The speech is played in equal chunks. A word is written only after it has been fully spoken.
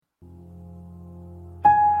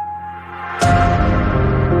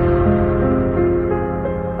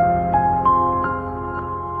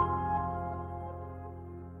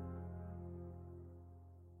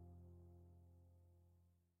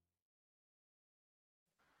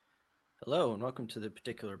Hello, and welcome to the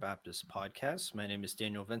Particular Baptist Podcast. My name is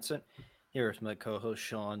Daniel Vincent, here with my co host,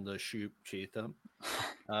 Sean the Shoop Cheatham.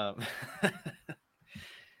 Um,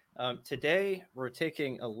 today, we're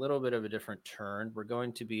taking a little bit of a different turn. We're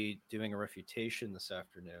going to be doing a refutation this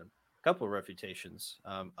afternoon, a couple of refutations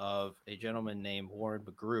of a gentleman named Warren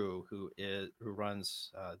McGrew, who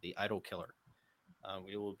runs the Idol Killer.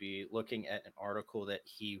 We will be looking at an article that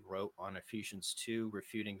he wrote on Ephesians 2,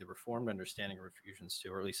 refuting the Reformed understanding of Ephesians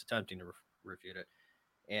 2, or at least attempting to refute it,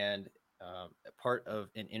 and a part of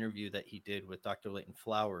an interview that he did with Dr. Leighton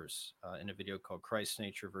Flowers in a video called Christ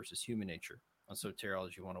Nature versus Human Nature on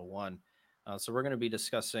Soteriology 101. So we're going to be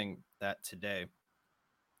discussing that today.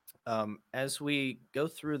 As we go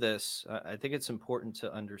through this, I think it's important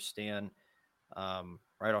to understand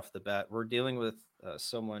right off the bat, we're dealing with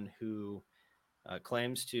someone who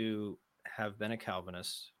claims to have been a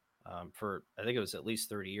Calvinist for, I think it was at least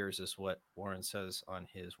 30 years, is what Warren says on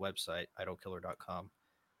his website, idolkiller.com.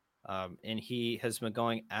 And he has been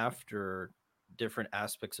going after different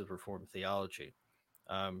aspects of Reformed theology.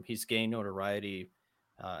 He's gained notoriety,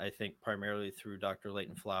 I think, primarily through Dr.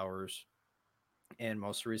 Leighton Flowers and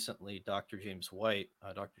most recently Dr. James White.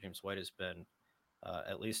 Dr. James White has been,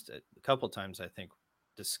 at least a couple times, I think,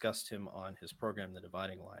 discussed him on his program, The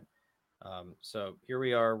Dividing Line. So here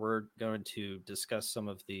we are. We're going to discuss some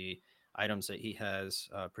of the items that he has,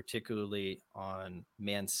 particularly on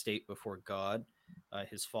man's state before God,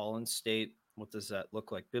 his fallen state. What does that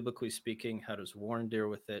look like biblically speaking? How does Warren deal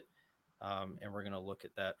with it? And we're going to look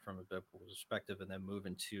at that from a biblical perspective and then move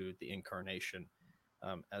into the incarnation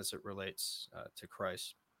as it relates to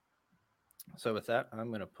Christ. So with that, I'm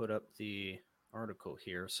going to put up the article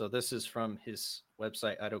here. So this is from his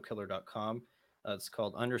website, idolkiller.com. It's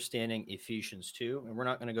called Understanding Ephesians 2. And we're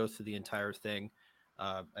not going to go through the entire thing.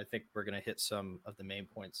 I think we're going to hit some of the main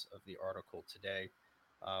points of the article today.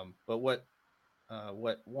 But what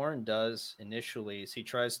Warren does initially is he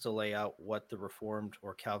tries to lay out what the Reformed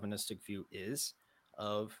or Calvinistic view is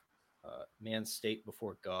of man's state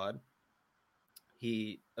before God.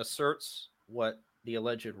 He asserts what the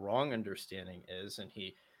alleged wrong understanding is, and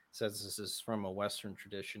he says this is from a Western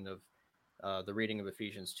tradition of the reading of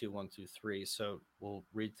Ephesians 2 1 through 3. So we'll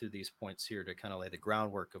read through these points here to kind of lay the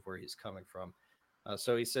groundwork of where he's coming from.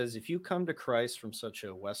 So he says, if you come to Christ from such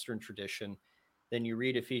a Western tradition, then you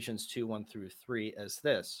read Ephesians 2 1 through 3 as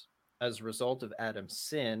this: as a result of Adam's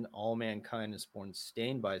sin, all mankind is born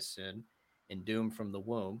stained by sin and doomed from the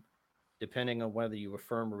womb. Depending on whether you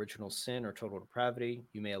affirm original sin or total depravity,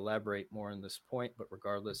 you may elaborate more on this point, but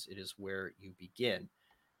regardless, it is where you begin.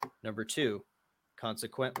 Number two,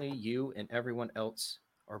 consequently, you and everyone else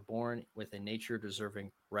are born with a nature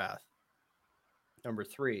deserving wrath. Number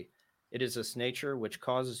three, it is this nature which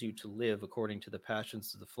causes you to live according to the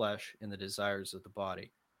passions of the flesh and the desires of the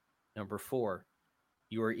body. Number four,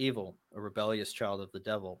 you are evil, a rebellious child of the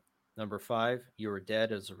devil. Number five, you are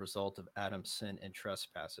dead as a result of Adam's sin and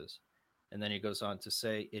trespasses. And then he goes on to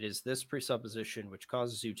say, it is this presupposition which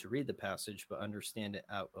causes you to read the passage but understand it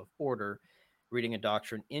out of order, reading a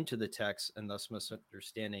doctrine into the text and thus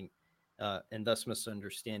misunderstand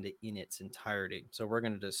it in its entirety. So we're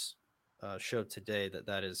going to just show today that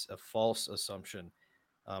that is a false assumption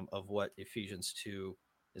of what Ephesians 2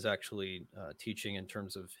 is actually teaching in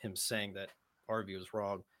terms of him saying that our view is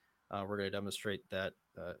wrong. We're going to demonstrate that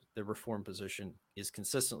the Reformed position is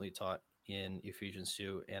consistently taught in Ephesians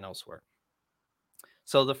 2 and elsewhere.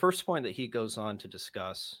 So the first point that he goes on to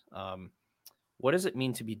discuss, what does it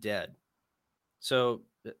mean to be dead? So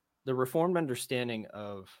the Reformed understanding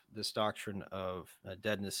of this doctrine of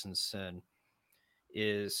deadness and sin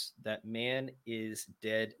is that man is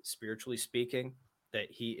dead spiritually speaking, that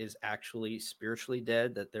he is actually spiritually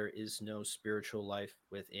dead, that there is no spiritual life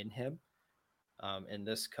within him. And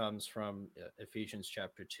this comes from Ephesians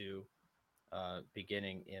chapter 2,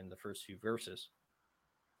 beginning in the first few verses.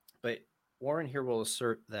 But Warren here will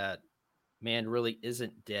assert that man really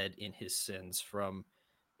isn't dead in his sins from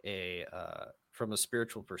a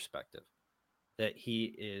spiritual perspective, that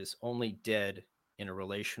he is only dead in a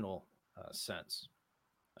relational sense,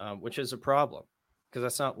 which is a problem because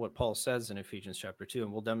that's not what Paul says in Ephesians chapter 2,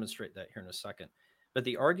 and we'll demonstrate that here in a second. But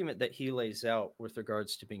the argument that he lays out with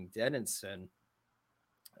regards to being dead in sin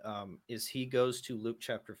is he goes to Luke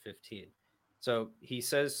chapter 15. So he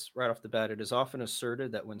says right off the bat, it is often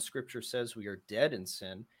asserted that when scripture says we are dead in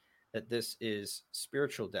sin, that this is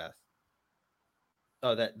spiritual death.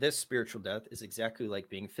 That this spiritual death is exactly like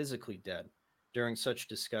being physically dead. During such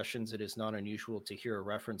discussions, it is not unusual to hear a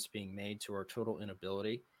reference being made to our total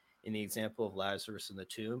inability in the example of Lazarus in the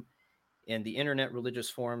tomb. And the internet religious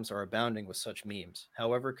forums are abounding with such memes.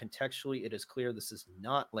 However, contextually, it is clear this is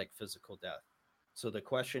not like physical death. So the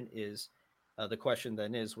question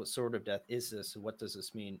then is, what sort of death is this, and what does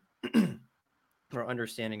this mean for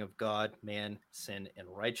understanding of God, man, sin, and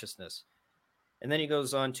righteousness? And then he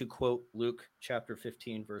goes on to quote Luke chapter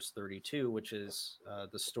 15, verse 32, which is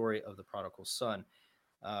the story of the prodigal son.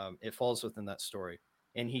 It falls within that story.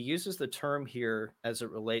 And he uses the term here as it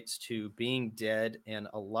relates to being dead and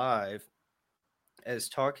alive as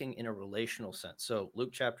talking in a relational sense. So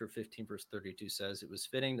Luke chapter 15, verse 32 says, "It was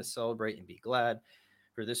fitting to celebrate and be glad,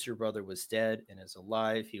 for this your brother was dead and is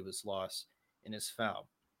alive. He was lost and is found."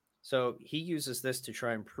 So he uses this to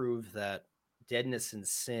try and prove that deadness and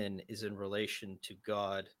sin is in relation to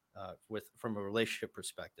God with from a relationship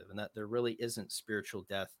perspective, and that there really isn't spiritual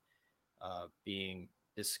death being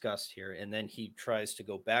discussed here. And then he tries to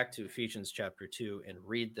go back to Ephesians chapter 2 and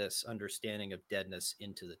read this understanding of deadness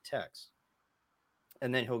into the text.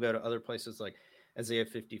 And then he'll go to other places like Isaiah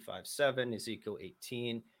 55:7, Ezekiel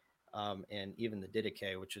 18, and even the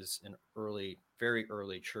Didache, which is an very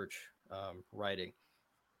early church writing.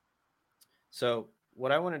 So,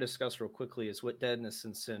 what I want to discuss real quickly is what deadness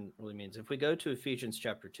and sin really means. If we go to Ephesians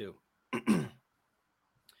chapter 2,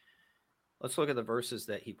 let's look at the verses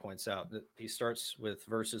that he points out. He starts with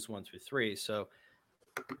verses 1 through 3. So,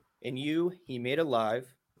 in you he made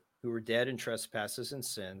alive who were dead in trespasses and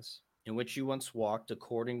sins, in which you once walked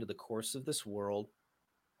according to the course of this world,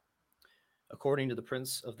 according to the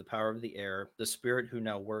prince of the power of the air, the spirit who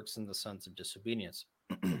now works in the sons of disobedience,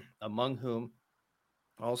 among whom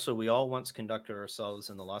also we all once conducted ourselves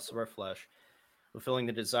in the lusts of our flesh, fulfilling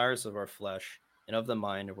the desires of our flesh and of the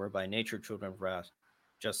mind, and were by nature children of wrath,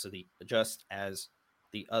 just as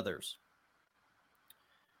the others.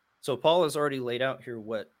 So Paul has already laid out here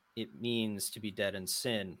what it means to be dead in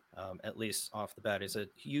sin, at least off the bat. Is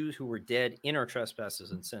that you who were dead in our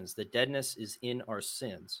trespasses and sins? The deadness is in our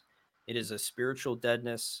sins. It is a spiritual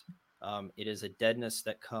deadness. It is a deadness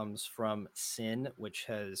that comes from sin, which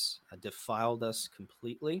has defiled us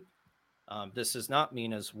completely. This does not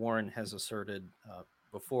mean, as Warren has asserted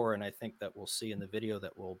before, and I think that we'll see in the video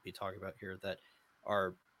that we'll be talking about here, that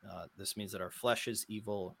this means that our flesh is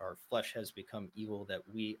evil. Our flesh has become evil. That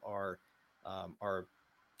we are our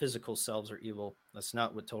physical selves are evil. That's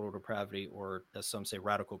not what total depravity, or as some say,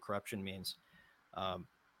 radical corruption means.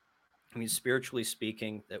 I mean, spiritually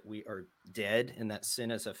speaking, that we are dead and that sin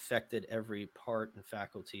has affected every part and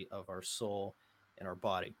faculty of our soul and our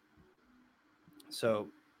body. So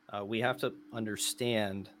we have to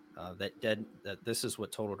understand that this is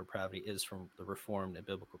what total depravity is from the Reformed and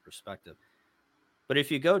biblical perspective. But if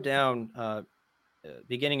you go down,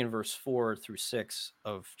 beginning in verse 4 through 6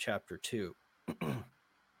 of chapter 2,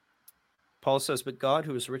 Paul says, "But God,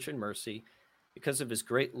 who is rich in mercy, because of his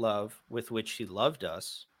great love with which he loved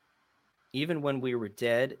us, even when we were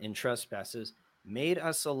dead in trespasses, made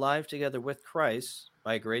us alive together with Christ.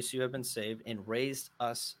 By grace you have been saved, and raised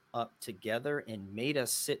us up together and made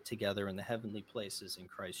us sit together in the heavenly places in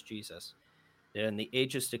Christ Jesus, that in the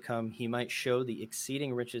ages to come he might show the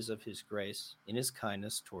exceeding riches of his grace in his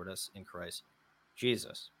kindness toward us in Christ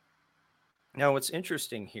Jesus." Now, what's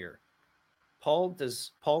interesting here, Paul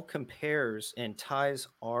compares and ties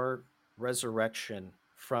our resurrection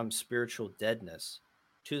from spiritual deadness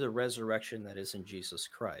to the resurrection that is in Jesus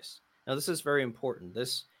Christ. Now, this is very important.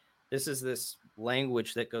 This is this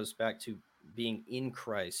language that goes back to being in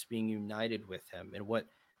Christ, being united with him. And what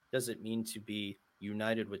does it mean to be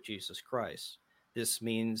united with Jesus Christ? This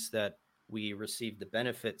means that we receive the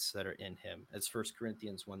benefits that are in him. As 1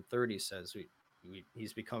 Corinthians 1:30 says,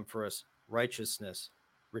 he's become for us righteousness,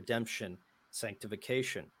 redemption,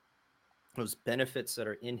 sanctification. Those benefits that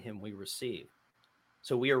are in him we receive.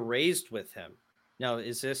 So we are raised with him. Now,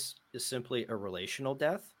 is simply a relational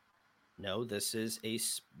death? No, this is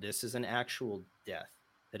an actual death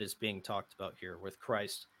that is being talked about here, with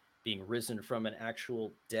Christ being risen from an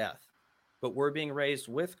actual death. But we're being raised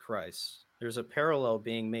with Christ. There's a parallel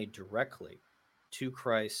being made directly to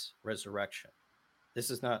Christ's resurrection.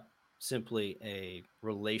 This is not simply a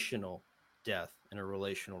relational death and a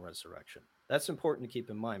relational resurrection. That's important to keep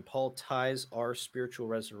in mind. Paul ties our spiritual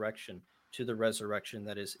resurrection to the resurrection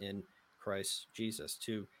that is in Christ Jesus,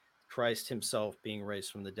 to Christ himself being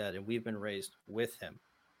raised from the dead, and we've been raised with him.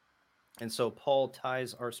 And so Paul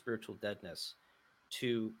ties our spiritual deadness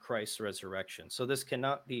to Christ's resurrection. So this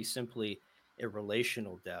cannot be simply a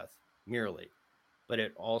relational death merely, but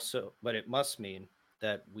it must mean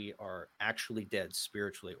that we are actually dead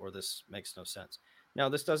spiritually, or this makes no sense. Now,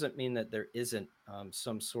 this doesn't mean that there isn't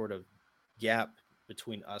some sort of gap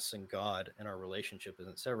between us and God, and our relationship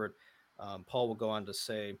isn't severed. Paul will go on to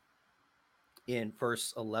say in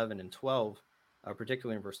verse 11 and 12,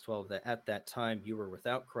 particularly in verse 12, that at that time you were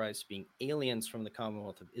without Christ, being aliens from the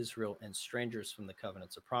commonwealth of Israel and strangers from the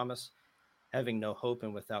covenants of promise, having no hope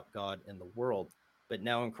and without God in the world. But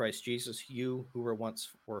now in Christ Jesus, you who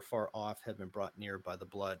were far off have been brought near by the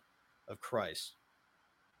blood of Christ.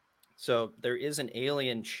 So there is an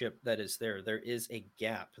alienship that is there. There is a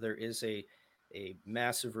gap. There is a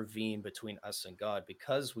massive ravine between us and God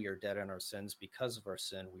because we are dead in our sins. Because of our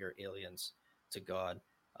sin, we are aliens to God.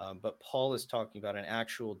 But Paul is talking about an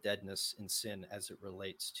actual deadness in sin as it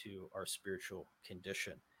relates to our spiritual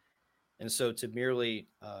condition. And so to merely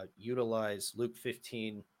utilize Luke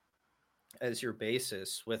 15 as your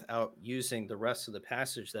basis without using the rest of the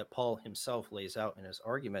passage that Paul himself lays out in his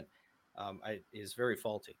argument is very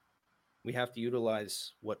faulty. We have to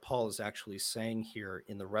utilize what Paul is actually saying here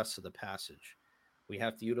in the rest of the passage. We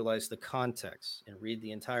have to utilize the context and read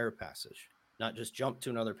the entire passage, not just jump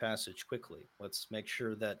to another passage quickly. Let's make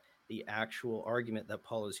sure that the actual argument that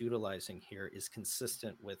Paul is utilizing here is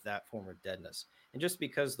consistent with that form of deadness. And just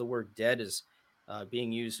because the word dead is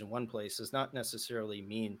being used in one place does not necessarily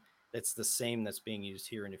mean it's the same that's being used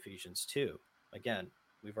here in Ephesians 2. Again,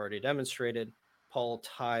 we've already demonstrated Paul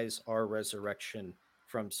ties our resurrection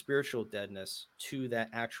from spiritual deadness to that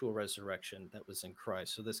actual resurrection that was in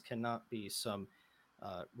Christ. So this cannot be some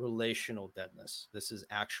relational deadness. This is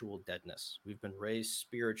actual deadness. We've been raised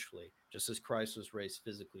spiritually, just as Christ was raised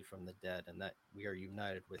physically from the dead, and that we are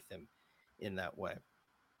united with him in that way.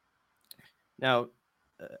 Now,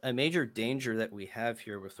 a major danger that we have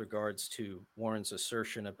here with regards to Warren's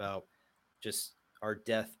assertion about just our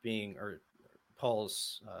death being, or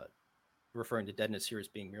Paul's referring to deadness here as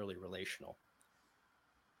being merely relational.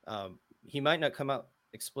 He might not come out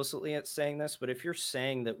explicitly at saying this, but if you're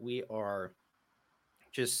saying that we are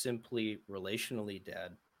just simply relationally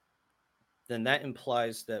dead, then that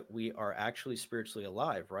implies that we are actually spiritually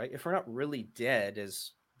alive, right? If we're not really dead,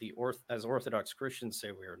 as Orthodox Christians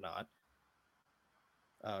say we are not,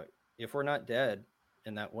 if we're not dead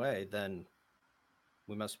in that way, then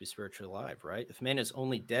we must be spiritually alive, right? If man is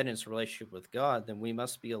only dead in his relationship with God, then we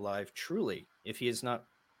must be alive truly. If he is not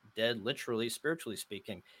dead, literally, spiritually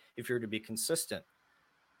speaking, if you're to be consistent.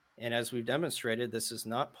 And as we've demonstrated, this is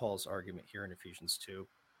not Paul's argument here in Ephesians 2.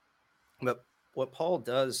 But what Paul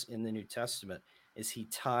does in the New Testament is he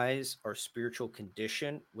ties our spiritual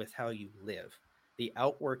condition with how you live. The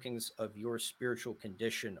outworkings of your spiritual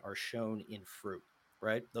condition are shown in fruit,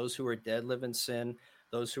 right? Those who are dead live in sin.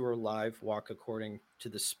 Those who are alive walk according to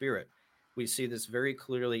the Spirit. We see this very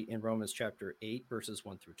clearly in Romans chapter 8, verses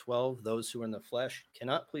 1 through 12. Those who are in the flesh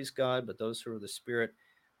cannot please God, but those who are the Spirit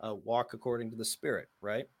walk according to the Spirit,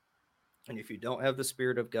 right? And if you don't have the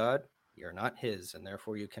Spirit of God, you're not his, and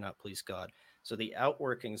therefore you cannot please God. So the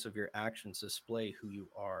outworkings of your actions display who you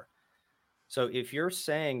are. So if you're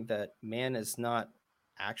saying that man is not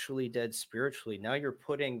actually dead spiritually, now you're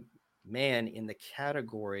putting man in the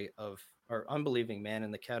category of, or unbelieving man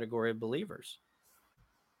in the category of believers.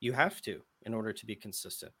 You have to, in order to be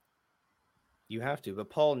consistent. You have to, but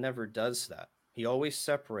Paul never does that. He always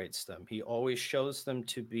separates them. He always shows them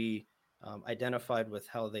to be identified with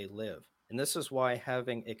how they live. And this is why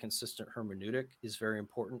having a consistent hermeneutic is very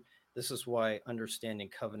important. This is why understanding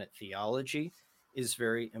covenant theology is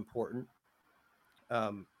very important.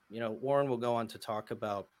 Warren will go on to talk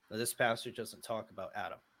about, this passage doesn't talk about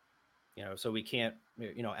Adam. So we can't,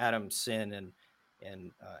 Adam's sin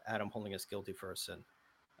and Adam holding us guilty for our sin.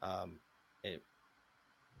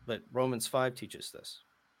 But Romans 5 teaches this.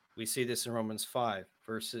 We see this in Romans 5,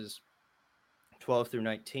 verses 12 through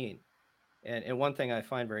 19. And one thing I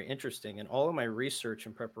find very interesting, in all of my research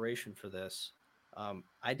and preparation for this,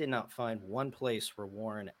 I did not find one place where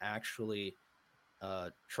Warren actually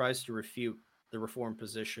tries to refute the Reformed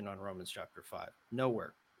position on Romans chapter 5.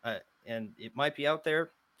 Nowhere. And it might be out there.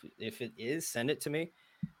 If it is, send it to me.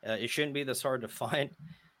 It shouldn't be this hard to find.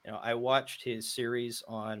 I watched his series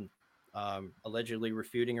on allegedly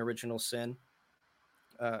refuting original sin.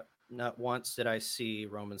 Not once did I see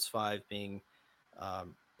Romans 5 being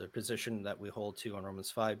the position that we hold to on Romans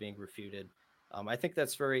 5 being refuted. I think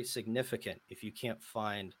that's very significant if you can't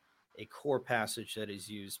find a core passage that is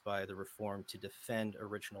used by the Reformed to defend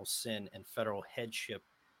original sin and federal headship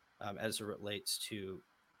as it relates to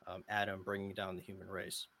Adam bringing down the human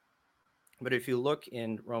race. But if you look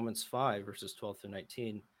in Romans 5, verses 12 through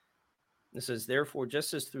 19, it says, therefore,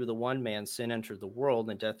 just as through the one man sin entered the world,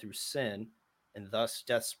 and death through sin, and thus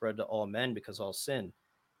death spread to all men because all sinned.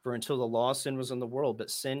 For until the law, sin was in the world, but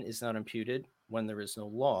sin is not imputed when there is no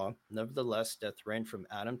law. Nevertheless, death reigned from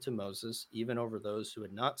Adam to Moses, even over those who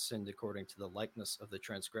had not sinned according to the likeness of the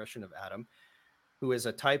transgression of Adam, who is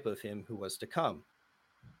a type of him who was to come.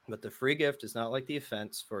 But the free gift is not like the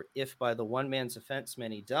offense, for if by the one man's offense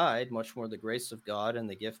many died, much more the grace of God and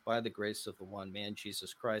the gift by the grace of the one man,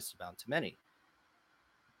 Jesus Christ, abound to many.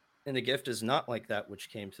 And the gift is not like that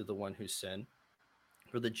which came through the one who sinned.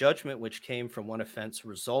 For the judgment which came from one offense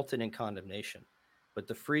resulted in condemnation, but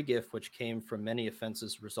the free gift which came from many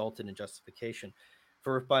offenses resulted in justification.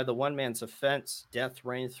 For if by the one man's offense death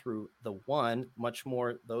reigned through the one, much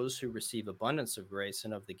more those who receive abundance of grace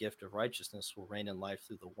and of the gift of righteousness will reign in life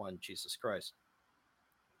through the one, Jesus Christ.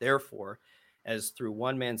 Therefore, as through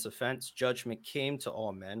one man's offense judgment came to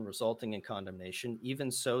all men, resulting in condemnation, even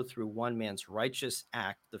so through one man's righteous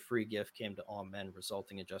act the free gift came to all men,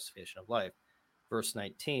 resulting in justification of life. Verse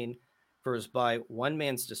 19, for as by one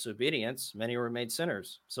man's disobedience many were made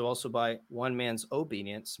sinners, so also by one man's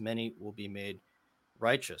obedience many will be made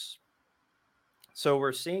righteous. So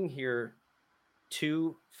we're seeing here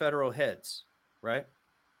two federal heads, right?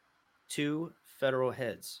 Two federal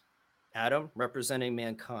heads. Adam representing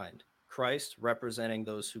mankind, Christ representing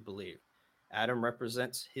those who believe. Adam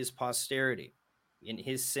represents his posterity. In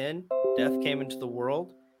his sin, death came into the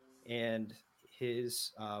world, and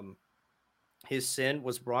his sin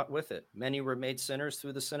was brought with it. Many were made sinners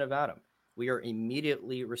through the sin of Adam. We are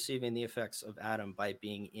immediately receiving the effects of Adam by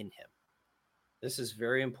being in him. This is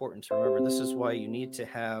very important to remember. This is why you need to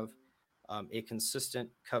have a consistent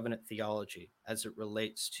covenant theology as it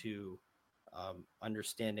relates to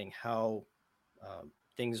understanding how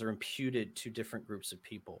things are imputed to different groups of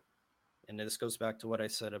people. And this goes back to what I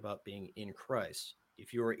said about being in Christ.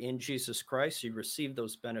 If you are in Jesus Christ, you receive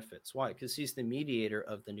those benefits. Why? Because he's the mediator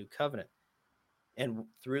of the new covenant. And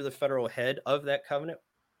through the federal head of that covenant,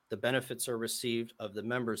 the benefits are received of the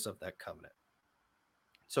members of that covenant.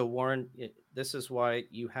 So, Warren, this is why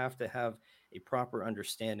you have to have a proper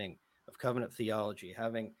understanding of covenant theology,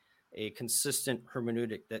 having a consistent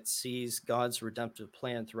hermeneutic that sees God's redemptive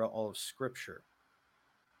plan throughout all of Scripture.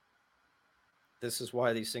 This is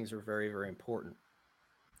why these things are very, very important.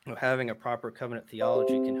 Having a proper covenant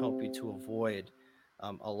theology can help you to avoid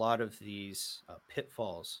a lot of these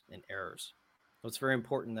pitfalls and errors. So it's very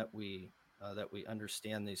important that we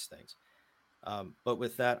understand these things. But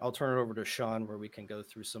with that, I'll turn it over to Sean, where we can go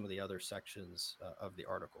through some of the other sections of the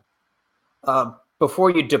article. Before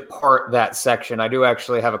you depart that section, I do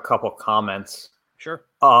actually have a couple comments. Sure.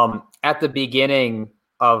 At the beginning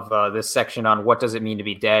of this section on what does it mean to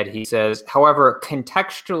be dead, he says, however,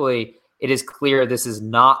 contextually, it is clear this is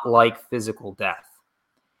not like physical death.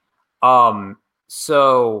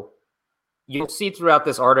 So you'll see throughout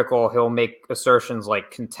this article, he'll make assertions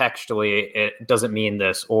like contextually, it doesn't mean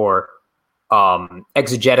this, or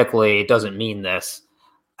exegetically, it doesn't mean this.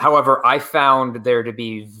 However, I found there to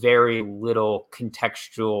be very little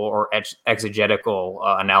contextual or exegetical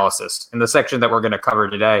analysis. In the section that we're going to cover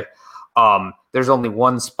today, there's only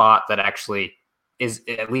one spot that actually is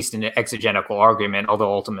at least an exegetical argument,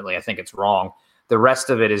 although ultimately I think it's wrong. The rest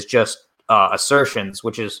of it is just assertions,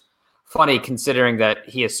 which is funny considering that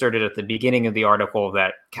he asserted at the beginning of the article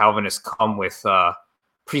that Calvinists come with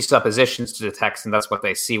presuppositions to the text, and that's what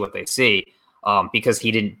they see, because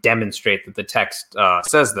he didn't demonstrate that the text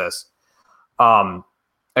says this.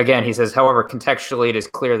 Again, he says, however, contextually, it is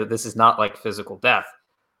clear that this is not like physical death.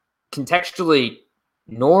 Contextually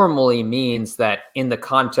normally means that in the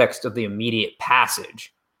context of the immediate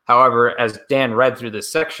passage. However, as Dan read through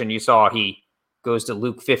this section, you saw he goes to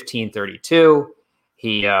Luke 15:32.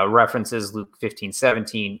 He references Luke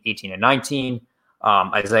 15:17, 18, and 19,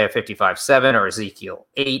 Isaiah 55:7 or Ezekiel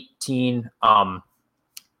 18,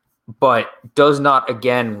 but does not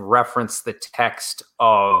again reference the text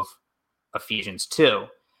of Ephesians 2.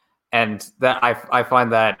 And that I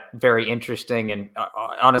find that very interesting, and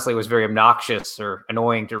honestly, it was very obnoxious or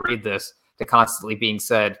annoying to read this, to constantly being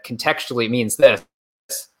said contextually it means this,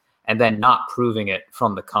 and then not proving it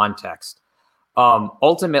from the context.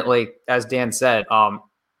 Ultimately, as Dan said,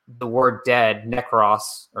 the word dead,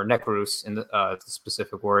 nekros or nekrus in the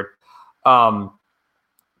specific word,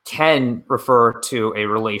 can refer to a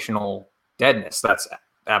relational deadness. That's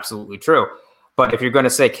absolutely true. But if you're going to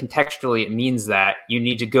say contextually it means that, you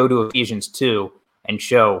need to go to Ephesians 2 and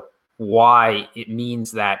show why it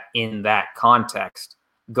means that in that context.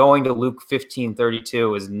 Going to Luke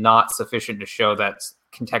 15:32 is not sufficient to show that's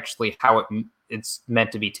contextually how it's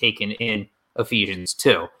meant to be taken in Ephesians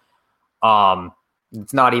 2.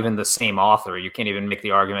 It's not even the same author. You can't even make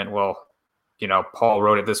the argument, well, Paul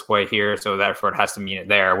wrote it this way here, so therefore it has to mean it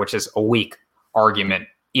there, which is a weak argument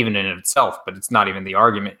even in itself, but it's not even the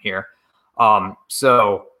argument here.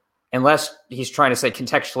 So unless he's trying to say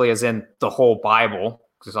contextually as in the whole Bible,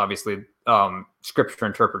 because obviously Scripture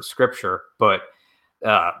interprets Scripture, but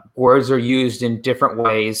Words are used in different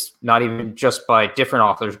ways, not even just by different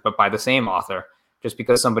authors, but by the same author. Just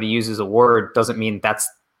because somebody uses a word doesn't mean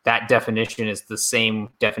that definition is the same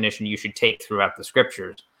definition you should take throughout the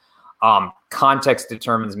scriptures. Context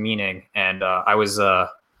determines meaning. And I was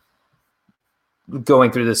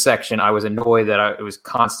going through this section, I was annoyed that it was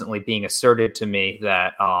constantly being asserted to me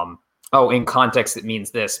that, in context it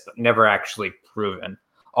means this, but never actually proven.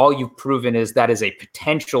 All you've proven is that is a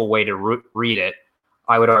potential way to read it.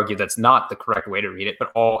 I would argue that's not the correct way to read it,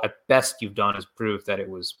 but all at best you've done is prove that it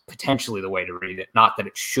was potentially the way to read it, not that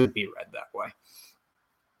it should be read that way.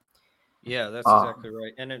 Yeah, that's exactly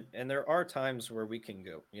right. And there are times where we can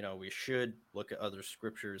go, we should look at other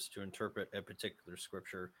scriptures to interpret a particular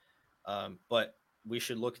scripture, but we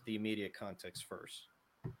should look at the immediate context first.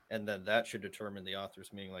 And then that should determine the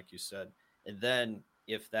author's meaning, like you said. And then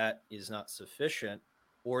if that is not sufficient,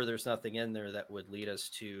 or there's nothing in there that would lead us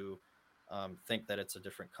to think that it's a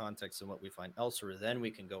different context than what we find elsewhere, then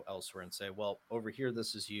we can go elsewhere and say, well, over here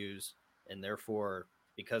this is used, and therefore,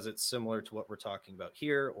 because it's similar to what we're talking about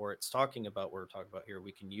here, or it's talking about what we're talking about here,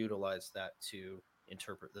 we can utilize that to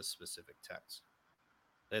interpret this specific text.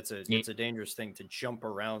 It's a dangerous thing to jump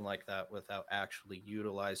around like that without actually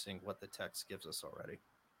utilizing what the text gives us already.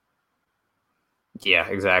 Yeah,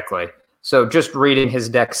 exactly. So just reading his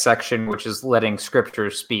next section, which is letting scripture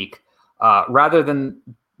speak, rather than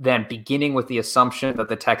beginning with the assumption that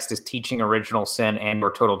the text is teaching original sin and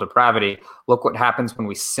or total depravity, look what happens when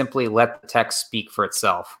we simply let the text speak for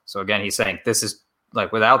itself. So again, he's saying this is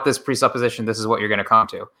like, without this presupposition, this is what you're going to come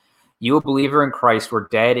to. You, a believer in Christ, were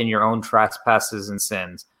dead in your own trespasses and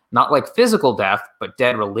sins, not like physical death, but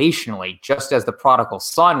dead relationally, just as the prodigal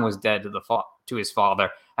son was dead to his father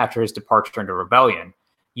after his departure into rebellion.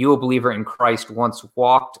 You, a believer in Christ, once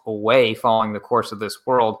walked away following the course of this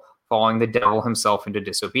world, following the devil himself into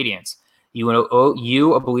disobedience. You,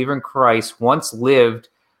 a believer in Christ, once lived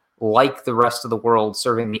like the rest of the world,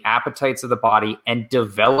 serving the appetites of the body and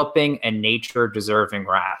developing a nature deserving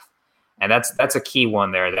wrath. And that's a key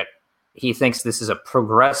one there, that he thinks this is a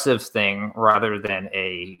progressive thing rather than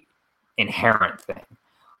a inherent thing.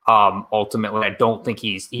 Ultimately, I don't think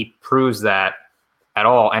he proves that at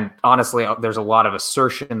all. And honestly, there's a lot of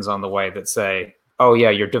assertions on the way that say, oh yeah,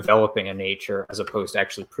 you're developing a nature, as opposed to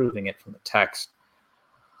actually proving it from the text.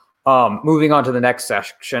 Moving on to the next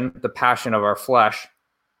section, the passion of our flesh.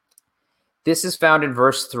 This is found in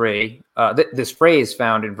verse 3. This phrase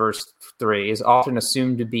found in verse 3 is often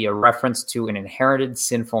assumed to be a reference to an inherited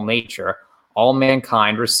sinful nature all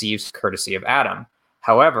mankind receives courtesy of Adam.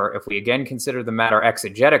 However, if we again consider the matter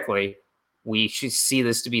exegetically, we should see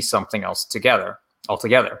this to be something else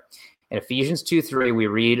altogether. In Ephesians 2:3, we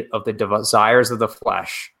read of the desires of the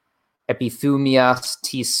flesh, epithumias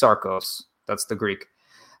tis sarkos, that's the Greek.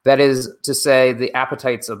 That is to say, the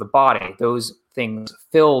appetites of the body, those things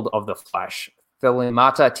filled of the flesh,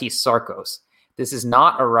 philimata tis sarkos. This is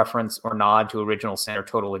not a reference or nod to original sin or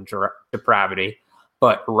total depravity,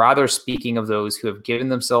 but rather speaking of those who have given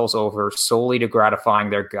themselves over solely to gratifying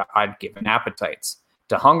their God-given appetites.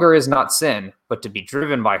 To hunger is not sin, but to be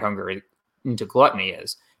driven by hunger into gluttony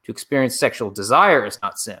is. To experience sexual desire is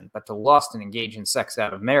not sin, but to lust and engage in sex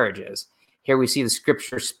out of marriage is. Here we see the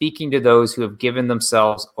scripture speaking to those who have given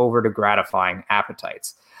themselves over to gratifying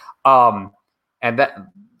appetites. And that,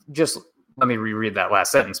 just let me reread that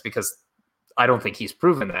last sentence, because I don't think he's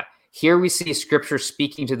proven that. Here we see scripture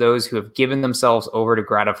speaking to those who have given themselves over to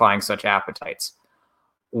gratifying such appetites.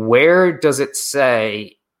 Where does it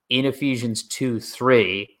say in Ephesians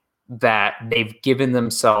 2:3 that they've given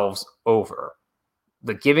themselves over?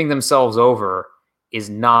 The giving themselves over is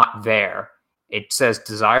not there. It says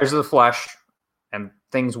desires of the flesh and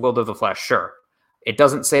things willed of the flesh, sure. It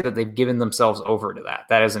doesn't say that they've given themselves over to that.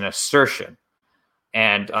 That is an assertion.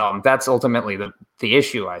 And that's ultimately the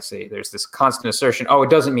issue I see. There's this constant assertion, oh, it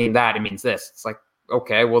doesn't mean that, it means this. It's like,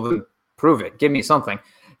 okay, well then prove it. Give me something.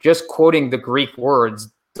 Just quoting the Greek words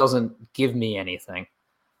doesn't give me anything.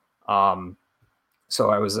 So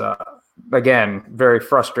I was, again, very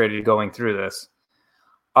frustrated going through this.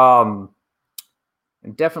 I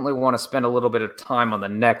definitely want to spend a little bit of time on the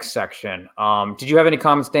next section. Did you have any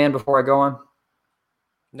comments, Dan, before I go on?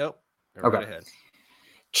 Nope. Okay. Right ahead.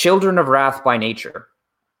 Children of wrath by nature.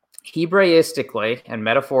 Hebraistically and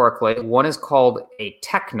metaphorically, one is called a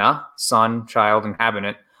tekna, son, child,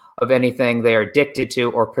 inhabitant, of anything they are addicted to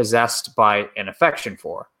or possessed by an affection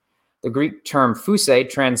for. The Greek term phuse,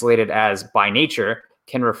 translated as by nature,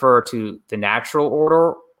 can refer to the natural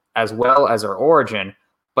order as well as our origin.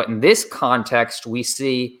 But in this context, we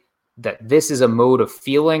see that this is a mode of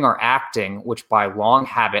feeling or acting which by long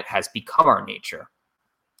habit has become our nature.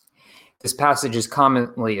 This passage is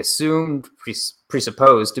commonly assumed,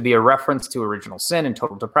 presupposed to be a reference to original sin and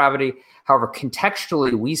total depravity. However,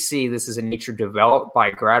 contextually, we see this as a nature developed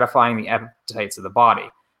by gratifying the appetites of the body,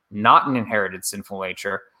 not an inherited sinful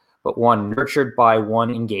nature, but one nurtured by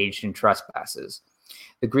one engaged in trespasses.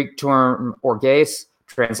 The Greek term orges,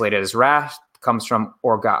 translated as wrath, comes from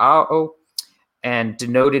orgao and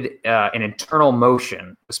denoted an internal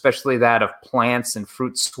motion, especially that of plants and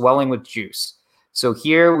fruits swelling with juice. So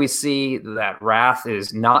here we see that wrath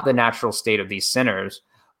is not the natural state of these sinners,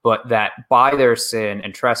 but that by their sin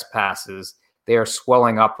and trespasses, they are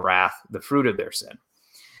swelling up wrath, the fruit of their sin.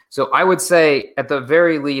 So I would say, at the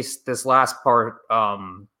very least, this last part,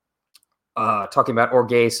 talking about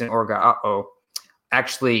orges and orgao,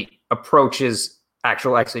 actually approaches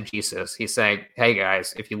actual exegesis. He's saying, hey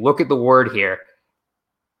guys, if you look at the word here,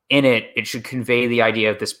 in it, it should convey the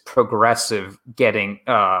idea of this progressive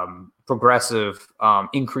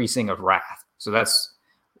increasing of wrath. So that's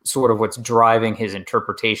sort of what's driving his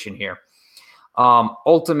interpretation here.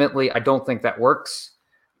 Ultimately, I don't think that works.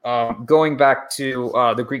 Going back to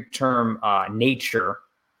the Greek term nature,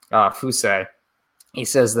 phusei, he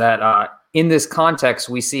says that in this context,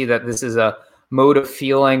 we see that this is a mode of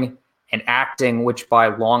feeling and acting which by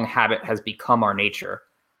long habit has become our nature.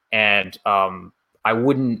 And I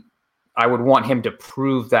would want him to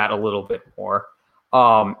prove that a little bit more.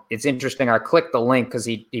 It's interesting. I clicked the link because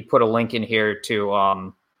he put a link in here to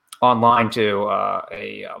online to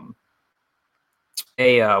a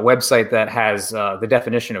website that has the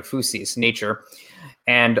definition of physis, nature,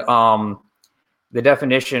 and the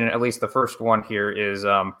definition, at least the first one here, is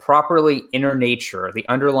properly inner nature, the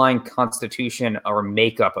underlying constitution or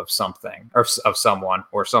makeup of something or of someone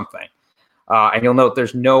or something. And you'll note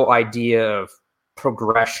there's no idea of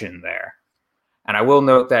progression there. And I will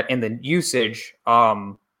note that in the usage,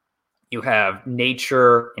 you have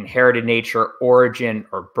nature, inherited nature, origin,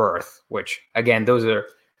 or birth, which, again, those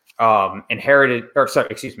are inherited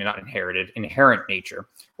nature,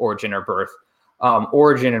 origin, or birth.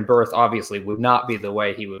 Origin and birth obviously would not be the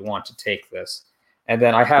way he would want to take this. And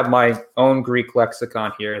then I have my own Greek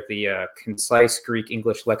lexicon here, the Concise Greek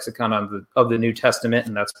English Lexicon of the New Testament,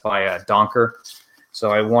 and that's by Donker. So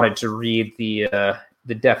I wanted to read the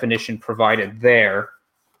definition provided there.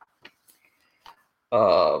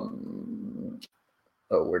 Where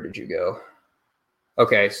did you go?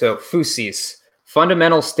 Okay, so physis,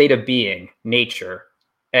 fundamental state of being, nature.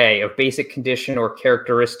 A, of basic condition or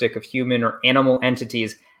characteristic of human or animal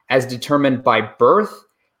entities as determined by birth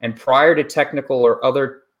and prior to technical or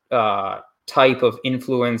other type of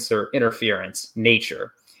influence or interference,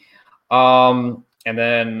 nature. And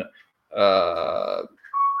then a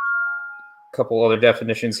couple other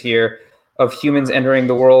definitions here. Of humans entering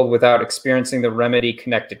the world without experiencing the remedy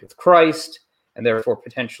connected with Christ, and therefore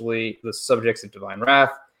potentially the subjects of divine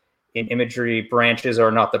wrath. In imagery, branches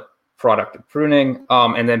are not the product of pruning.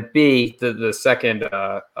 And then B, the second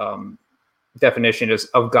definition is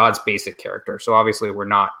of God's basic character. So obviously we're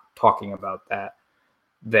not talking about that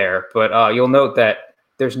there. But you'll note that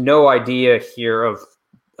there's no idea here of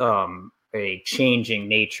a changing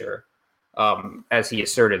nature, as he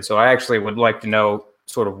asserted. So I actually would like to know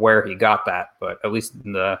sort of where he got that. But at least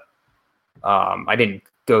in the I didn't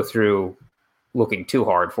go through looking too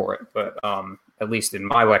hard for it. But at least in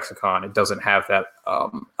my lexicon, it doesn't have that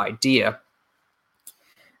idea.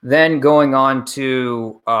 Then going on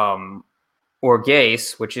to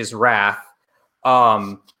orges, which is wrath.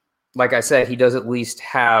 Like I said, he does at least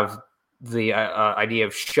have the idea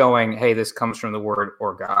of showing, hey, this comes from the word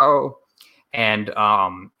orgao, and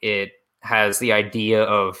it has the idea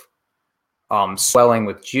of swelling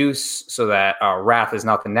with juice, so that wrath is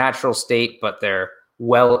not the natural state, but they're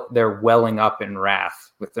welling up in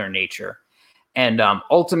wrath with their nature. And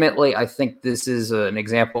ultimately, I think this is an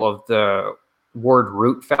example of the word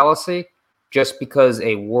root fallacy. Just because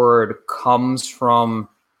a word comes from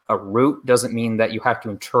a root doesn't mean that you have to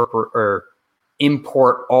interpret or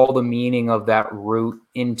import all the meaning of that root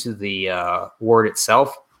into the word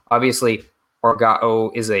itself. Obviously,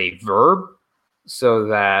 orgao is a verb, so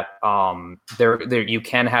that there you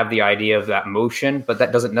can have the idea of that motion, but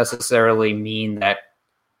that doesn't necessarily mean that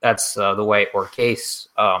that's the way orges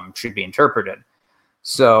should be interpreted.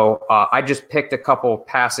 So I just picked a couple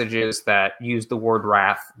passages that use the word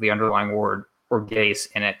wrath, the underlying word orges,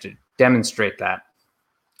 in it to demonstrate that.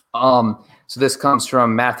 So this comes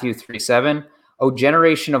from Matthew 3:7. O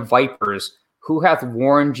generation of vipers, who hath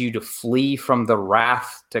warned you to flee from the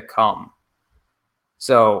wrath to come?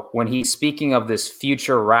 So when he's speaking of this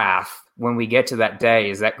future wrath, when we get to that day,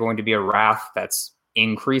 is that going to be a wrath that's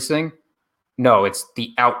increasing? No, it's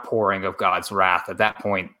the outpouring of God's wrath. At that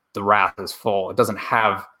point, the wrath is full. It doesn't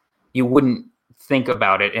have, you wouldn't think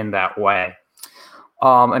about it in that way.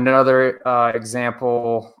 Another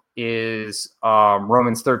example is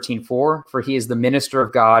Romans 13:4, for he is the minister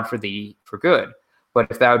of God for thee for good. But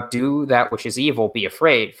if thou do that which is evil, be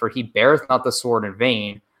afraid, for he beareth not the sword in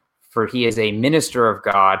vain, for he is a minister of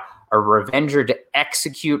God, a revenger to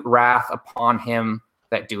execute wrath upon him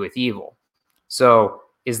that doeth evil. So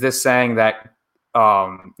is this saying that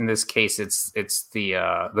in this case it's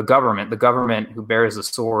the government who bears the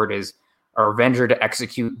sword is a revenger to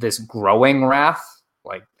execute this growing wrath?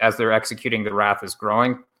 Like as they're executing, the wrath is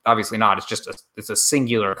growing? Obviously not. It's a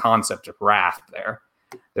singular concept of wrath there.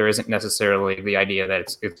 There isn't necessarily the idea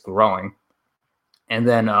that it's growing. And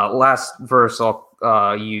then last verse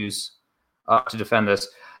I'll use to defend this.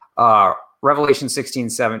 Revelation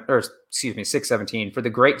 6:17. For the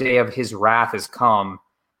great day of his wrath is come,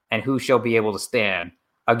 and who shall be able to stand?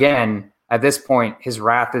 Again, at this point, his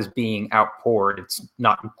wrath is being outpoured. It's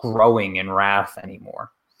not growing in wrath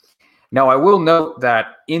anymore. Now, I will note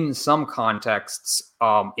that in some contexts,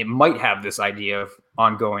 it might have this idea of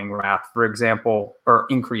ongoing wrath, for example, or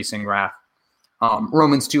increasing wrath.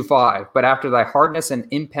 Romans 2:5, but after thy hardness and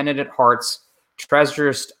impenitent hearts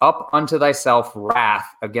treasurest up unto thyself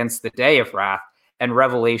wrath against the day of wrath and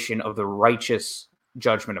revelation of the righteous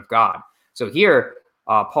judgment of God. So here,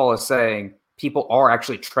 Paul is saying people are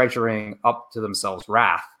actually treasuring up to themselves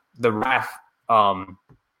wrath. The wrath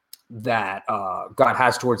that God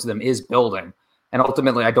has towards them is building. And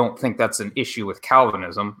ultimately, I don't think that's an issue with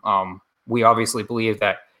Calvinism. We obviously believe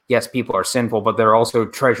that, yes, people are sinful, but they're also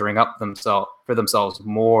treasuring up for themselves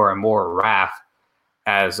more and more wrath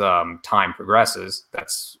as time progresses.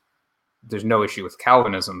 There's no issue with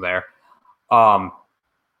Calvinism there.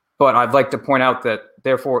 But I'd like to point out that,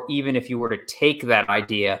 therefore, even if you were to take that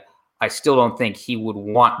idea, I still don't think he would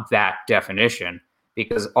want that definition,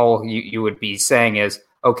 because all you would be saying is,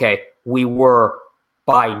 okay, we were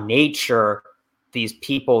by nature these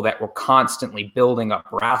people that were constantly building up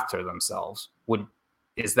wrath to themselves.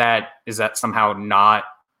 Is that somehow not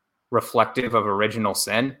reflective of original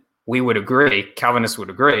sin? We would agree, Calvinists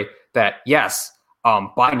would agree, that yes,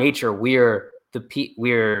 by nature we're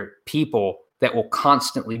people that will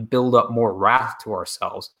constantly build up more wrath to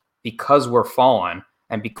ourselves because we're fallen,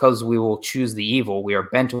 and because we will choose the evil. We are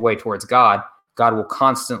bent away towards God. God will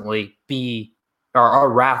constantly be our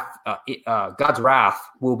wrath. God's wrath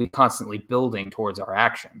will be constantly building towards our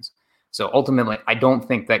actions. So ultimately, I don't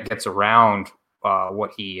think that gets around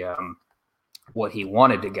what he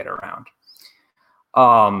wanted to get around.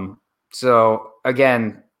 So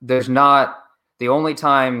again, there's not, the only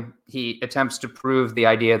time he attempts to prove the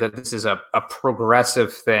idea that this is a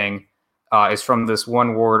progressive thing is from this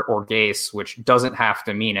one word, orgeis, which doesn't have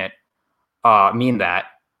to mean that.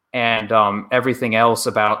 And everything else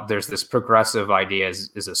about there's this progressive idea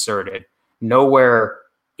is asserted. Nowhere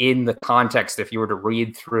in the context, if you were to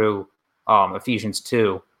read through Ephesians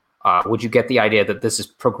 2, would you get the idea that this is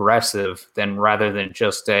progressive, then rather than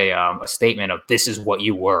just a statement of this is what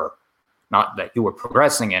you were, not that you were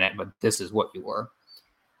progressing in it, but this is what you were.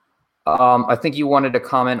 I think you wanted to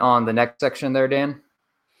comment on the next section there, Dan.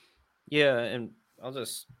 Yeah, and I'll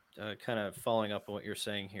just kind of following up on what you're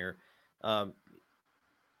saying here.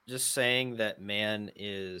 Just saying that man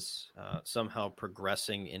is somehow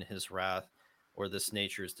progressing in his wrath, or this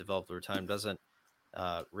nature is developed over time, doesn't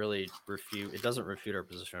really refute. It doesn't refute our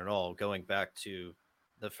position at all. Going back to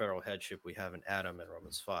the federal headship we have in Adam in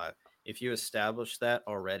Romans 5, if you establish that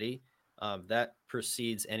already, that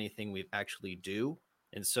precedes anything we actually do,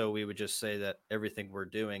 and so we would just say that everything we're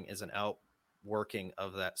doing is an outworking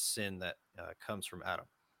of that sin that comes from Adam.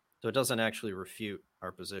 So it doesn't actually refute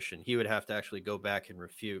our position. He would have to actually go back and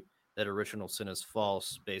refute that original sin is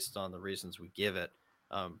false based on the reasons we give it,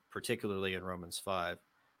 particularly in Romans 5,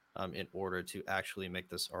 in order to actually make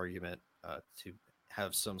this argument to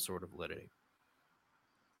have some sort of validity.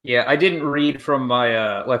 Yeah, I didn't read from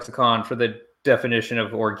my lexicon for the definition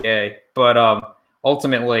of orge, but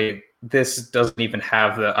ultimately this doesn't even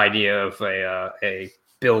have the idea of a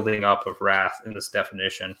building up of wrath in this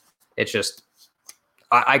definition. It's just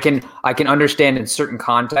I can understand in certain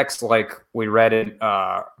contexts, like we read in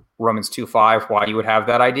Romans 2:5, why you would have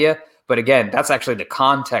that idea. But again, that's actually the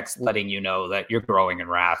context letting you know that you're growing in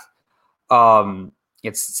wrath.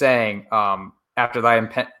 It's saying, after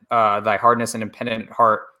thy hardness and impenitent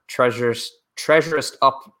heart treasurest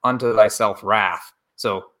up unto thyself wrath.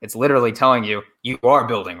 So it's literally telling you are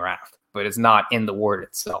building wrath, but it's not in the word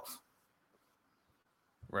itself.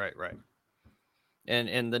 Right.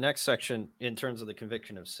 And the next section, in terms of the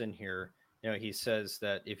conviction of sin here, he says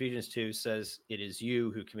that Ephesians 2 says it is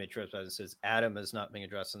you who commit trespass. It says Adam is not being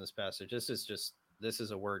addressed in this passage. This is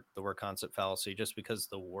the word concept fallacy. Just because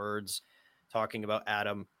the words talking about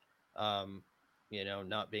Adam,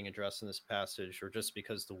 not being addressed in this passage, or just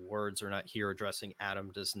because the words are not here addressing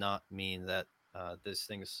Adam, does not mean that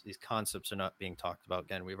these concepts are not being talked about.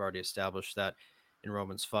 Again, we've already established that in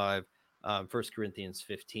Romans 5. 1 Corinthians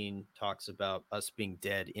 15 talks about us being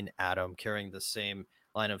dead in Adam, carrying the same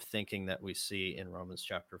line of thinking that we see in Romans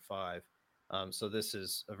chapter 5. So this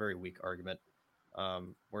is a very weak argument.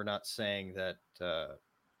 We're not saying that,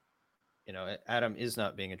 Adam is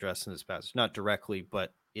not being addressed in this passage, not directly,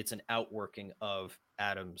 but it's an outworking of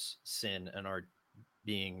Adam's sin and our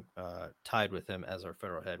being tied with him as our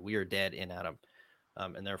federal head. We are dead in Adam,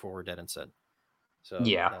 and therefore we're dead in sin. So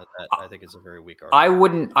yeah, that I think is a very weak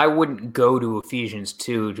argument. I wouldn't go to Ephesians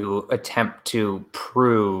 2 to attempt to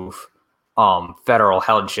prove federal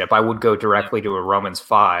headship. I would go directly to a Romans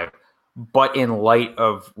 5. But in light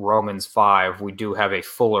of Romans 5, we do have a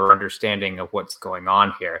fuller understanding of what's going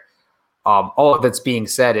on here. All that's being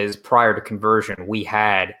said is prior to conversion, we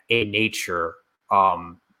had a nature.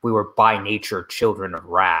 We were by nature children of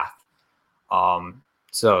wrath.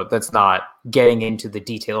 So that's not getting into the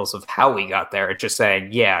details of how we got there. It's just saying,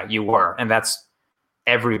 yeah, you were. And that's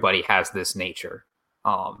everybody has this nature.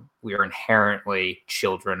 We are inherently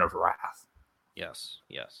children of wrath. Yes.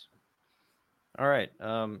 All right.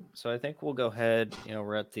 So I think we'll go ahead.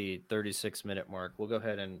 We're at the 36-minute mark. We'll go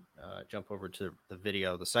ahead and jump over to the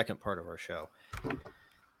video, the second part of our show.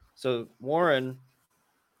 So Warren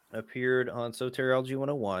appeared on Soteriology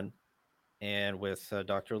 101 and with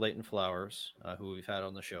Dr. Leighton Flowers, who we've had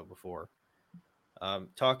on the show before,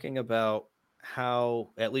 talking about how,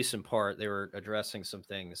 at least in part, they were addressing some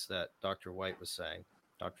things that Dr.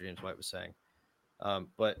 James White was saying.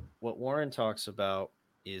 But what Warren talks about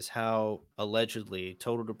is how allegedly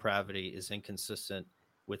total depravity is inconsistent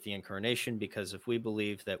with the incarnation, because if we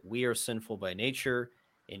believe that we are sinful by nature,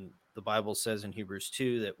 and the Bible says in Hebrews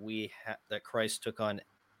 2 that that Christ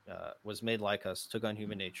was made like us, took on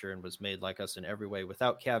human nature, and was made like us in every way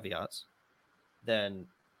without caveats, then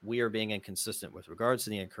we are being inconsistent with regards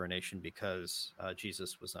to the incarnation because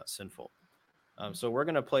Jesus was not sinful. So we're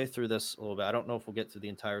going to play through this a little bit. I don't know if we'll get through the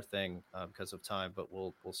entire thing because of time, but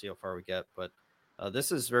we'll see how far we get. But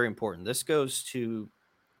this is very important. This goes to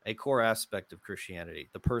a core aspect of Christianity,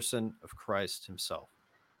 the person of Christ himself.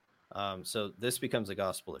 So this becomes a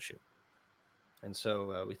gospel issue. And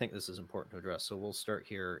so we think this is important to address. So we'll start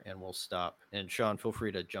here and we'll stop. And Sean, feel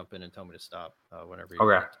free to jump in and tell me to stop whenever you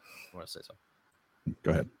want to say something.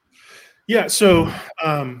 Go ahead. Yeah. So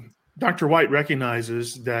Dr. White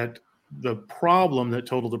recognizes that the problem that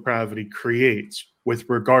total depravity creates with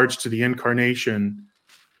regards to the incarnation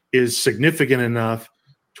is significant enough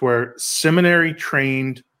to where seminary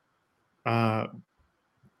trained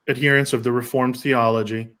adherents of the Reformed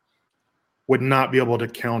theology would not be able to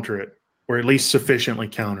counter it, or at least sufficiently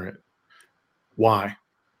counter it. Why?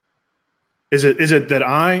 Is it that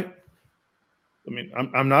I'm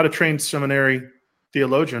not a trained seminary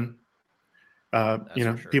theologian.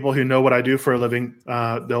 Sure. People who know what I do for a living,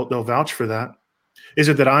 they'll vouch for that. Is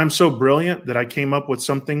it that I'm so brilliant that I came up with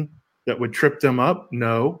something that would trip them up?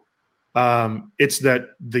 No. It's that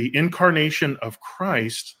the incarnation of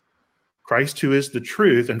Christ who is the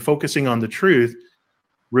truth, and focusing on the truth,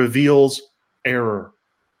 reveals error.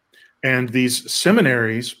 And these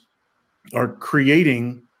seminaries are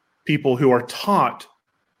creating people who are taught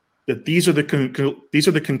that these are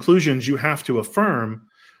the conclusions you have to affirm,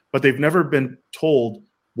 but they've never been told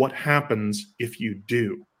what happens if you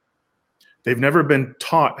do. They've never been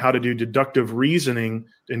taught how to do deductive reasoning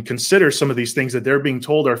and consider some of these things that they're being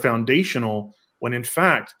told are foundational, when in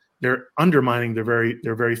fact they're undermining their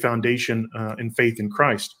very foundation in faith in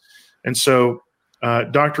Christ. And so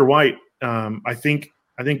Dr. White, I think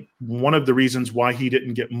one of the reasons why he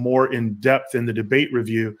didn't get more in depth in the debate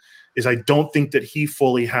review is I don't think that he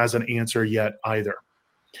fully has an answer yet either.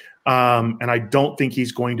 And I don't think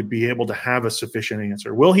he's going to be able to have a sufficient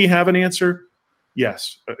answer. Will he have an answer?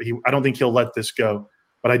 Yes. I don't think he'll let this go,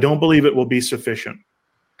 but I don't believe it will be sufficient.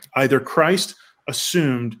 Either Christ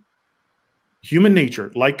assumed human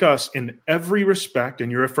nature like us in every respect,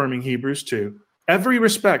 and you're affirming Hebrews 2, every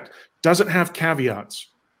respect doesn't have caveats.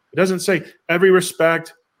 It doesn't say every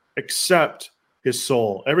respect except his